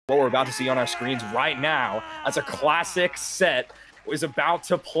what we're about to see on our screens right now as a classic set is about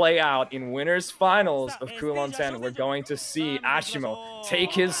to play out in winners finals of Kowloon 10. We're going to see Asimo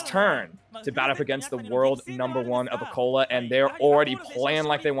take his turn to bat up against the world #1 of Acola, and they're already playing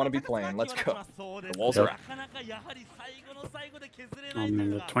like they want to be playing. Let's go. The walls are out. Oh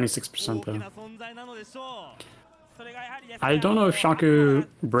man, the 26% though. I don't know if Shaku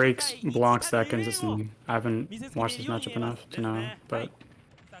breaks blocks that consistently. I haven't watched this matchup enough to know, but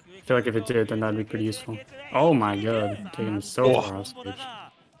I feel like if it did, then that'd be pretty useful. Oh my god, taking it so far off stage.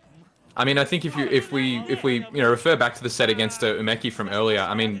 I mean, I think if we refer back to the set against Umeki from earlier,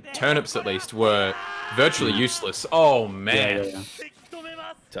 I mean, turnips at least were virtually useless. Oh man. Yeah.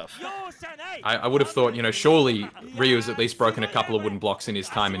 Tough. I would have thought, surely Ryu has at least broken a couple of wooden blocks in his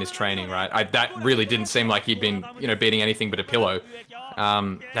time in his training, right? That really didn't seem like he'd been, beating anything but a pillow.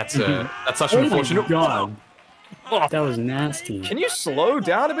 That's such an unfortunate. Oh my god. Oh, that was nasty. Can you slow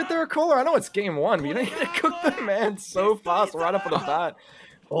down a bit there, Acola? I know it's game 1, but you need to cook the man so fast right up on the bat.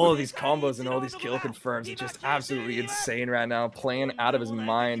 All of these combos and all these kill confirms are just absolutely insane right now. Playing out of his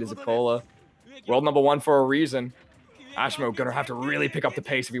mind is Acola. World #1 for a reason. Asimo gonna have to really pick up the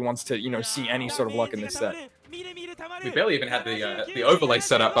pace if he wants to, see any sort of luck in this set. We barely even had the overlay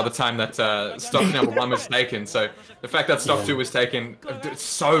set up by the time that stock #1 was taken. So the fact that stock 2 was taken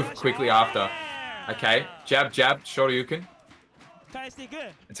so quickly after. Okay, jab, Shoryuken.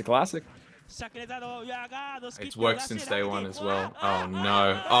 It's a classic. It's worked since day 1 as well. Oh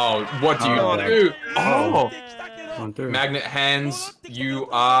no. Oh, what do you do? Oh! Magnet hands, you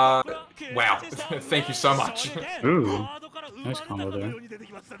are... Wow. Thank you so much. Ooh. Nice combo there.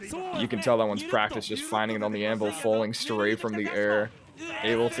 You can tell that one's practice, just finding it on the anvil, falling straight from the air.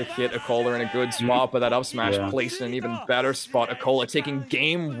 Able to hit Acola in a good spot, but that up smash placed in an even better spot. Acola taking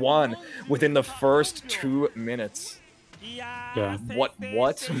game 1 within the first 2 minutes. Yeah. What?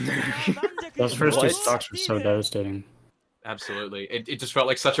 Those first 2 stocks were so devastating. Absolutely. It just felt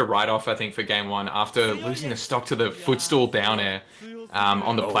like such a write-off, I think, for game 1 after losing the stock to the footstool down air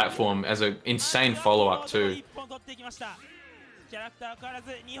on the platform as an insane follow-up too.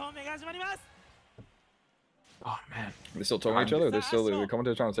 Oh man. They still talking to each other? They're still the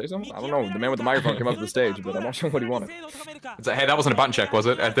commentators trying to say something? I don't know. The man with the microphone came up to the stage, but I'm not sure what he wanted. It's like, hey, that wasn't a button check, was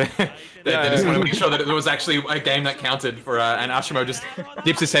it? They just want to make sure that it was actually a game that counted for. And Asimo just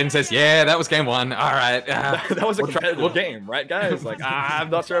dips his head and says, "Yeah, that was game 1. All right." That was a competitive game, right, guys? Like, I'm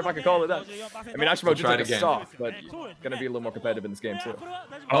not sure if I can call it that. I mean, Asimo just tried a stock, but gonna be a little more competitive in this game too.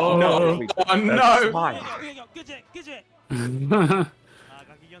 Oh no! Oh no!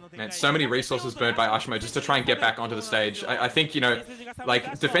 Man, so many resources burned by Asimo just to try and get back onto the stage. I think,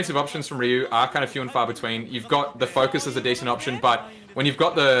 like, defensive options from Ryu are kind of few and far between. You've got the focus as a decent option, but when you've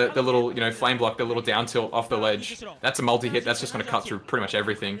got the little, flame block, the little down tilt off the ledge, that's a multi-hit. That's just going to cut through pretty much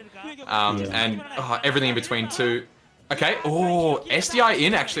everything. And everything in between too. Okay, oh, SDI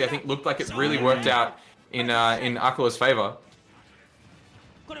in actually, I think, looked like it really worked out in Acola's favor.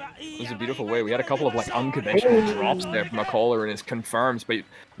 It was a beautiful way. We had a couple of unconventional drops there from Acola and his confirms, but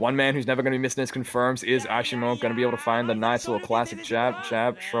one man who's never going to be missing his confirms is Asimo. Going to be able to find the nice little classic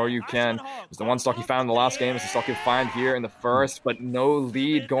jab. Sure you can. It was the one stock he found in the last game. It's the stock he'll find here in the first, but no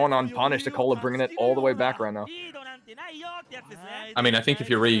lead going unpunished. Acola bringing it all the way back right now. I mean, I think if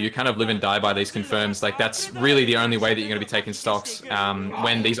you're Ryu, you kind of live and die by these confirms. Like, that's really the only way that you're going to be taking stocks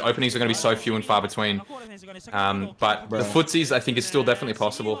when these openings are going to be so few and far between. But the footsies, I think, is still definitely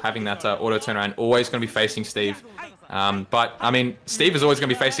possible, having that auto turnaround. Always going to be facing Steve. But, I mean, Steve is always going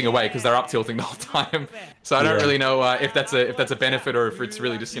to be facing away because they're up tilting the whole time. So I don't really know if that's a benefit or if it's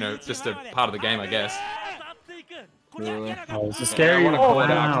really just, just a part of the game, I guess. Really? Oh, it's a scary one. Oh,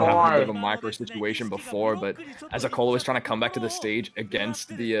 wow. A bit of a micro situation before, but as Acola was trying to come back to the stage against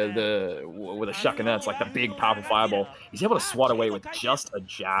with a shuckanette, it's like the big powerful fireball, he's able to swat away with just a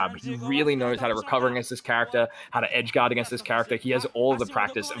jab. He really knows how to recover against this character, how to edge guard against this character. He has all of the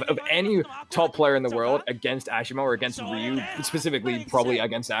practice of any top player in the world against Asimo or against Ryu, specifically probably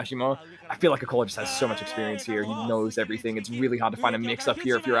against Asimo. I feel like Acola just has so much experience here. He knows everything. It's really hard to find a mix-up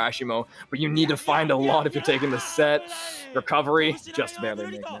here if you're Asimo, but you need to find a lot if you're taking the set. Recovery, just barely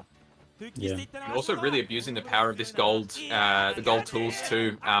making it. Yeah. And also really abusing the power of this the gold tools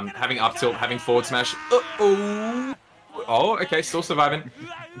too. Having up tilt, having forward smash. Oh, okay, still surviving.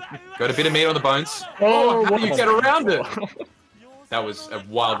 Got a bit of meat on the bones. Oh, how do you get around it? That was a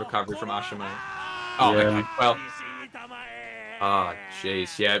wild recovery from Asimo. Oh, okay, well. Oh,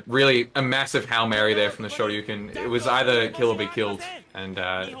 jeez, yeah, really a massive Hail Mary there from the Shoryuken. It was either kill or be killed, and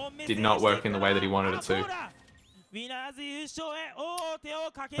did not work in the way that he wanted it to.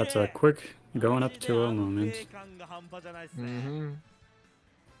 That's a quick going up 2-0 moment.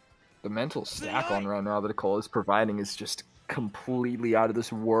 The mental stack on right now that Acola is providing is just completely out of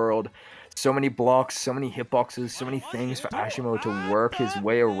this world. So many blocks, so many hitboxes, so many things for Asimo to work his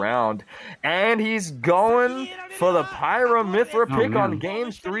way around. And he's going for the Pyra Mythra pick on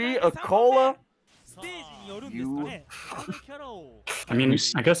game 3. Acola, you... I mean,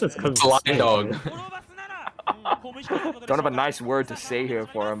 I guess it's because Blind dog. Don't have a nice word to say here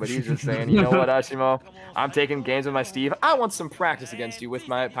for him, but he's just saying, you know what, Asimo? I'm taking games with my Steve. I want some practice against you with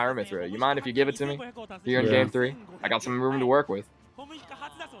my Pyra Mythra. You mind if you give it to me here in game 3? I got some room to work with.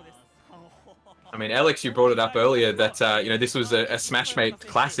 I mean, Alex, you brought it up earlier that you know, this was a Smashmate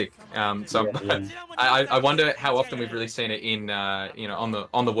classic. I wonder how often we've really seen it in you know,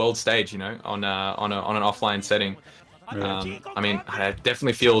 on the world stage. You know, on an offline setting. I mean, it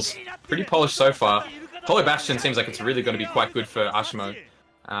definitely feels pretty polished so far. Hollow Bastion seems like it's really going to be quite good for Asimo.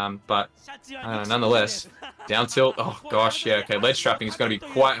 But nonetheless, down tilt. Oh gosh, yeah. Okay, ledge trapping is going to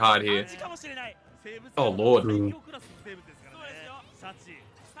be quite hard here. Oh lord.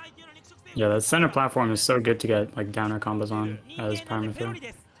 Yeah, that center platform is so good to get like downer combos on as Pyra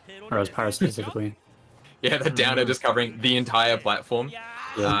Mythra, or as Pyra specifically. Yeah, the downer just covering the entire platform.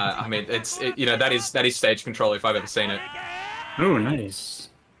 Yeah. I mean, you know, that is stage control if I've ever seen it. Oh, nice.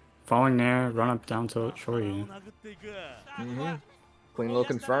 Falling there, run up down tilt, short you. Clean little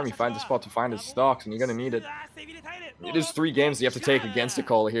confirm. He finds a spot to find his stocks, and you're gonna need it. It is 3 games you have to take against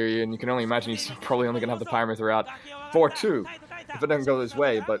Acola here, and you can only imagine he's probably only gonna have the Pyra Mythra out for 2 if it doesn't go his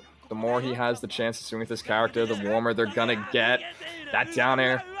way. But the more he has the chance to swing with this character, the warmer they're gonna get. That down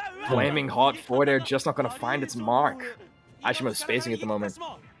air, flaming hot forward air, just not gonna find its mark. Ashimo's spacing at the moment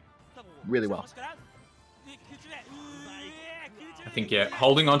really well. I think, yeah,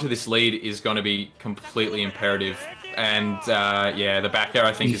 holding on to this lead is going to be completely imperative. And, yeah, the back air,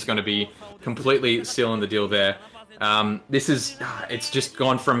 I think, is going to be completely sealing the deal there. It's just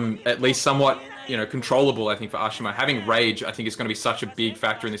gone from at least somewhat, you know, controllable, I think, for Asimo. Having Rage, I think, is going to be such a big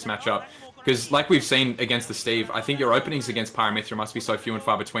factor in this matchup. Because, like we've seen against the Steve, I think your openings against Pyra Mythra must be so few and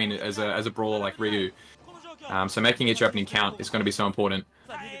far between as a brawler like Ryu. So making each opening count is going to be so important.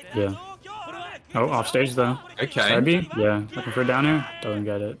 Yeah. Oh, off stage though. Okay. Maybe? Yeah. Looking for down air. Doesn't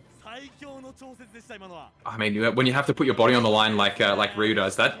get it. I mean, when you have to put your body on the line like Ryu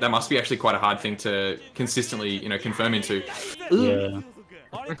does, that must be actually quite a hard thing to consistently, you know, confirm into. Yeah.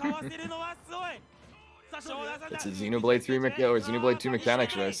 It's a Xenoblade 3 or Xenoblade 2 mechanic,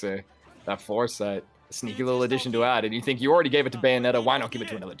 should I say? That foresight, a sneaky little addition to add. And you think you already gave it to Bayonetta? Why not give it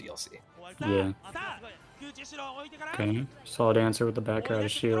to another DLC? Yeah. Okay. Solid answer with the back out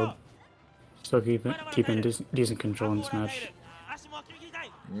of shield. Still keeping decent control in this match.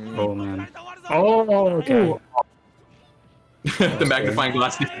 Oh man. Oh, okay. The magnifying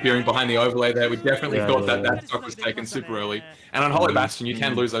glass disappearing behind the overlay there. We definitely thought that stock was taken super early. And on Hollow Bastion, you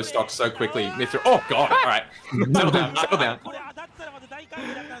can lose those stocks so quickly. Mythra, oh god, alright. Settle down, settle down.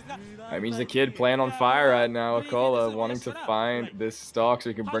 That means the kid playing on fire right now, Acola, wanting to find this stock so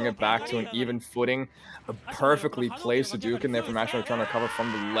he can bring it back to an even footing. A perfectly placed Hadouken there from Asimo, trying to recover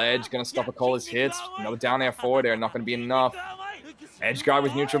from the ledge. Gonna stop Acola's hits. No down air forward air, not gonna be enough. Edge guard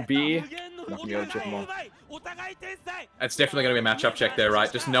with neutral B. Not gonna be able to chip him off. That's definitely going to be a matchup check there, right?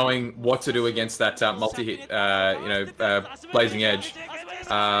 Just knowing what to do against that multi-hit, Blazing Edge.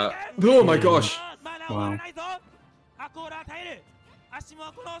 Oh my gosh! Wow.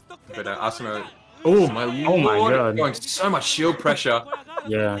 But Asimo... Oh my god. Going so much shield pressure.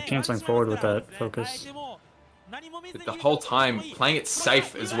 Yeah, canceling forward with that focus. But the whole time, playing it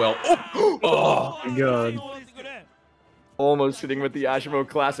safe as well. Oh my god. Almost hitting with the Asimo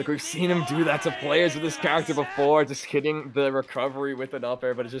Classic. We've seen him do that to players with this character before, just hitting the recovery with an up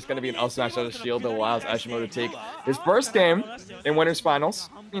air, but it's just going to be an up smash out of shield that allows Asimo to take his first game in Winners Finals.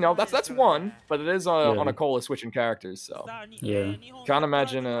 You know, that's one, but it is on Acola switching characters, so. Yeah. Can't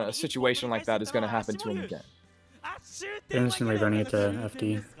imagine a situation like that is going to happen to him again. Instantly running it to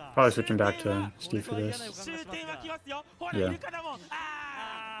FD. Probably switching back to Steve for this. Yeah.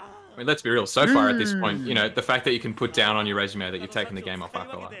 I mean, let's be real. So far at this point, you know, the fact that you can put down on your resume that you've taken the game off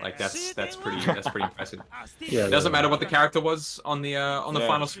Acola, like that's pretty impressive. Yeah. It doesn't matter what the character was on the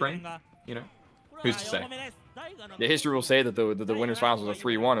final screen. You know, who's to say? The history will say that the winners finals was a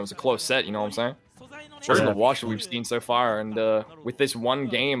 3-1. It was a close set. You know what I'm saying? It wasn't the wash that we've seen so far, and with this one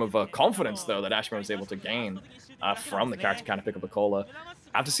game of confidence though that Asimo was able to gain from the character kind of pick up Acola.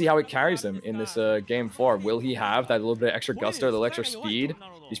 I have to see how it carries him in this game 4. Will he have that little bit of extra gusto, the little extra speed?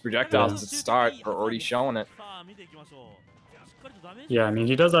 These projectiles at the start are already showing it. Yeah, I mean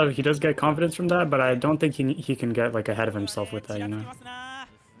he does get confidence from that, but I don't think he can get like ahead of himself with that, you know.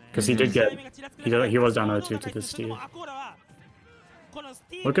 Because he was down 0-2 to this Steve.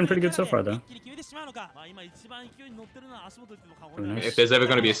 Looking pretty good so far, though. Nice. If there's ever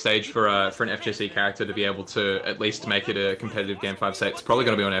going to be a stage for an FGC character to be able to at least make it a competitive Game 5 set, it's probably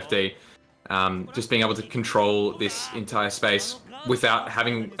going to be on FD. Just being able to control this entire space without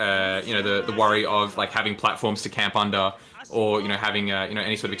having, the worry of like having platforms to camp under, or having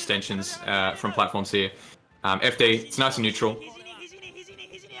any sort of extensions from platforms here. FD, it's nice and neutral.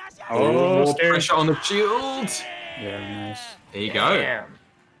 Oh, pressure on the shield. Yeah, nice. There you go. Damn.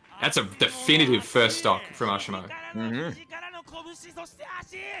 That's a definitive first stock from Asimo.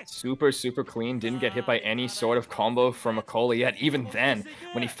 Super, super clean. Didn't get hit by any sort of combo from Acola yet. Even then,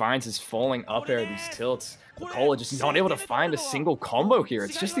 when he finds his falling up air, these tilts, Acola just not able to find a single combo here.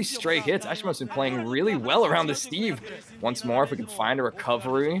 It's just these straight hits. Asimo's been playing really well around the Steve. Once more, if we can find a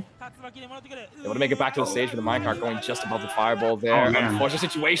recovery. Able to make it back to the stage with the minecart going just above the fireball there. Unfortunate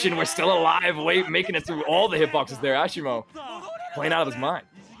situation. We're still alive. Making it through all the hitboxes there. Asimo playing out of his mind.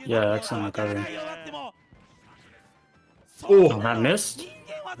 Yeah, excellent recovery. Oh, that missed?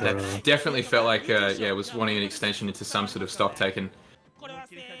 That definitely felt like, was wanting an extension into some sort of stock taken.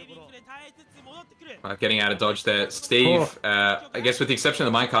 Getting out of dodge there. Steve, I guess with the exception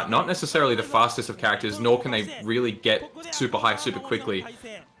of the minecart, not necessarily the fastest of characters, nor can they really get super high super quickly.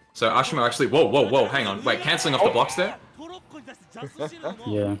 So Asimo actually, whoa, hang on. Wait, cancelling off the blocks there?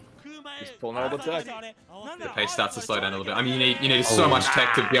 Yeah. He's pulling all the tech. The pace starts to slow down a little bit. I mean, you need so much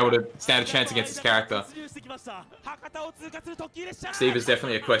tech to be able to stand a chance against his character. Steve is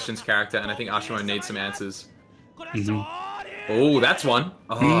definitely a questions character, and I think Asimo needs some answers. Oh, that's one.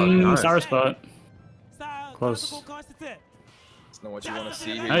 Oh, nice. Sour spot. Close. That's not what you want to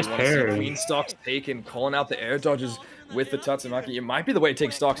see here. Nice you want to see parry. clean stocks taken, calling out the air dodges with the Tatsumaki. It might be the way to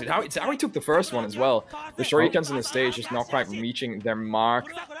take stocks. It's how he took the first one as well. The Shoryukens on the stage just not quite reaching their mark.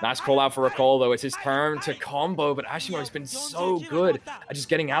 Nice call out for Acola, though. It's his turn to combo, but Asimo has been so good at just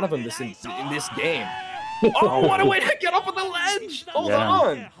getting out of him in this game. Oh, what a way to get off of the ledge! Hold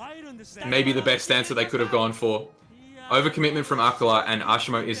on! Maybe the best answer they could have gone for. Overcommitment from Acola, and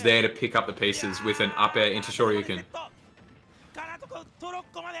Asimo is there to pick up the pieces with an up air into Shoryuken.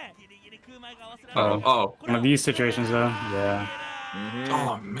 One of these situations, though. Yeah.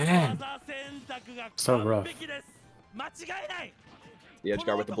 Oh, man. So rough. The edge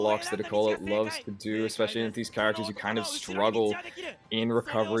guard with the blocks that Acola loves to do, especially with these characters who kind of struggle in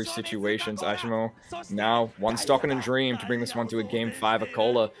recovery situations. Asimo now one stock in a dream to bring this one to a Game 5.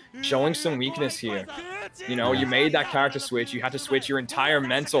 Acola showing some weakness here. You know, you made that character switch. You had to switch your entire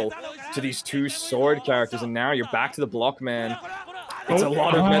mental to these two sword characters, and now you're back to the block man. It's a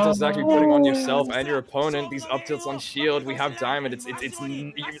lot of mental to actually putting on yourself and your opponent. These up tilts on shield. We have diamond.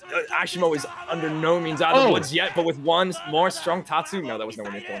 Asimo is under no means out of the woods yet, but with one more strong Tatsu. No, that was no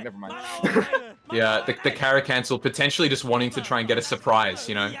one killing. Never mind. Yeah, the Kara cancel, potentially just wanting to try and get a surprise,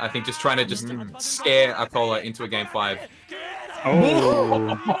 you know. I think just trying to just scare Acola into a Game 5.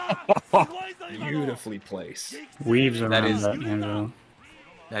 Oh! Beautifully placed. Weaves around that anvil.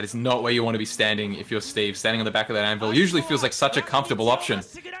 That is not where you want to be standing if you're Steve. Standing on the back of that anvil usually feels like such a comfortable option.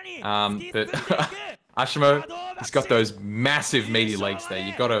 But Asimo, he's got those massive meaty legs there.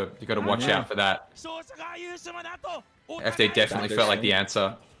 You gotta watch out for that. FD definitely felt like the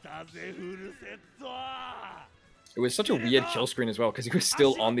answer. It was such a weird kill screen as well, because he was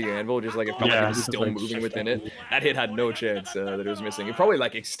still on the anvil, just like it felt like he was still moving within it. That hit had no chance that it was missing. It probably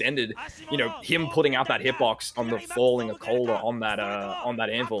like extended, you know, him putting out that hitbox on the falling Acola on that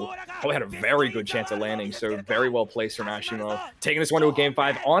anvil. Probably had a very good chance of landing, so very well placed from Asimo. Taking this one to a Game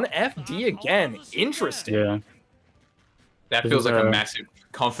 5 on FD again. Interesting. Yeah. That feels like a massive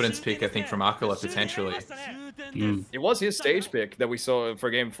confidence pick, I think, from Acola, potentially. It was his stage pick that we saw for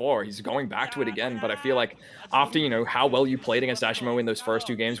Game 4. He's going back to it again, but I feel like after, you know, how well you played against Asimo in those first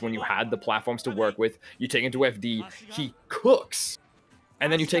two games when you had the platforms to work with, you take him to FD, he cooks, and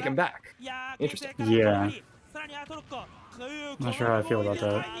then you take him back. Interesting. Yeah. Not sure how I feel about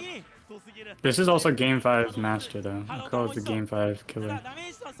that. This is also Game 5 master, though. I call it the Game 5 killer.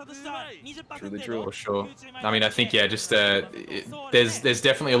 Truly true. For sure. I mean, I think, yeah, just there's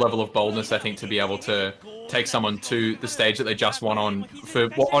definitely a level of boldness, I think, to be able to take someone to the stage that they just won on for,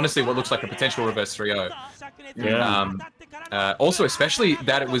 honestly, what looks like a potential reverse 3-0. Yeah. Also, especially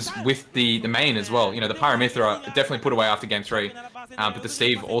that it was with the main as well. You know, the Pyra Mythra definitely put away after Game 3, but the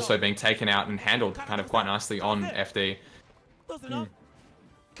Steve also being taken out and handled kind of quite nicely on FD.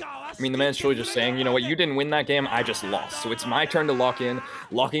 I mean, the man's truly just saying, you know what, you didn't win that game, I just lost. So it's my turn to lock in,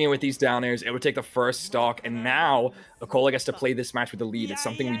 locking in with these down airs. It would take the first stock, and now Acola gets to play this match with the lead. It's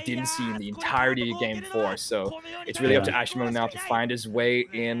something we didn't see in the entirety of game 4. So it's really up to Asimo now to find his way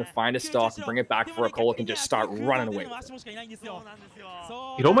in, find a stock, bring it back before Acola can just start running away with it.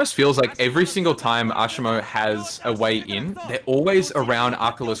 It almost feels like every single time Asimo has a way in, they're always around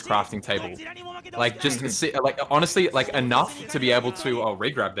Acola's crafting table. Like, just, like, honestly, like, enough to be able to, oh,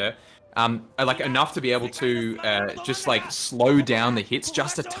 regrab there. Like, enough to be able to just, like, slow down the hits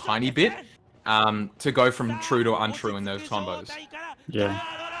just a tiny bit to go from true to untrue in those combos. Yeah.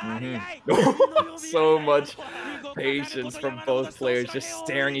 So much patience from both players, just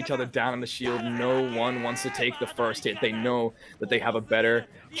staring each other down on the shield. No one wants to take the first hit. They know that they have a better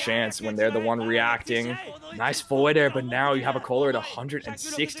chance when they're the one reacting. Nice forward there, but now you have Acola at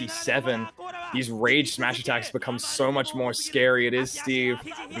 167. These rage smash attacks become so much more scary. It is Steve.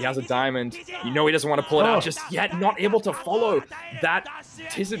 He has a diamond. You know he doesn't want to pull it out just yet. Not able to follow that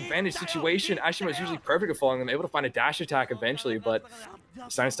disadvantage situation. Asimo is usually perfect at following them, able to find a dash attack eventually, but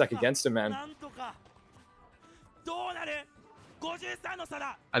Sign stuck against him, man.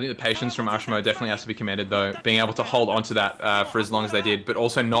 I think the patience from Asimo definitely has to be commended, though, being able to hold on to that for as long as they did, but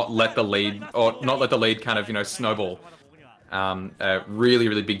also not let the lead, or not let the lead kind of, you know, snowball. Really,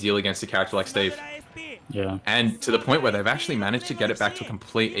 really big deal against a character like Steve. Yeah. And to the point where they've actually managed to get it back to a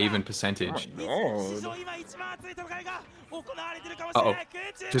complete even percentage. Uh-oh.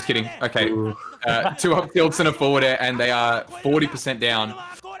 Just kidding. Okay. 2 up tilts and a forward air, and they are 40% down.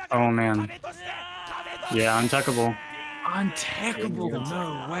 Oh, man. Yeah, untackable. Untackable,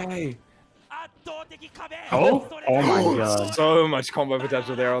 no way. Oh my god. So much combo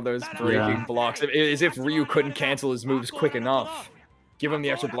potential there on those breaking blocks. As if Ryu couldn't cancel his moves quick enough. Give him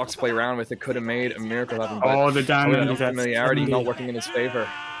the extra blocks to play around with. It could have made a miracle happen. Oh, the diamond. Familiarity not working in his favor.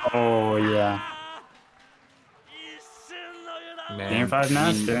 Oh, yeah. Man, Game 5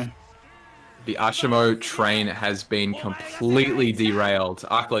 master. The Asimo train has been completely derailed.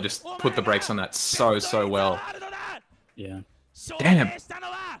 Acola just put the brakes on that so well. Yeah. Damn.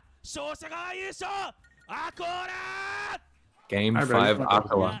 Game 5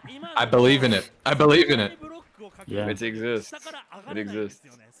 Acola. I believe in it. I believe in it. Yeah. It exists. It exists.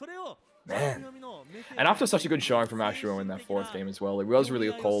 Man. And after such a good showing from Asimo in that 4th game as well, it was really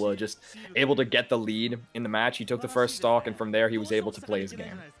Acola just able to get the lead in the match. He took the first stock, and from there he was able to play his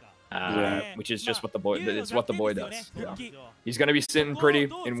game. Which is just what the boy, it's what the boy does. Yeah. He's going to be sitting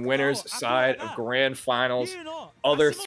pretty in winner's side of grand finals. Other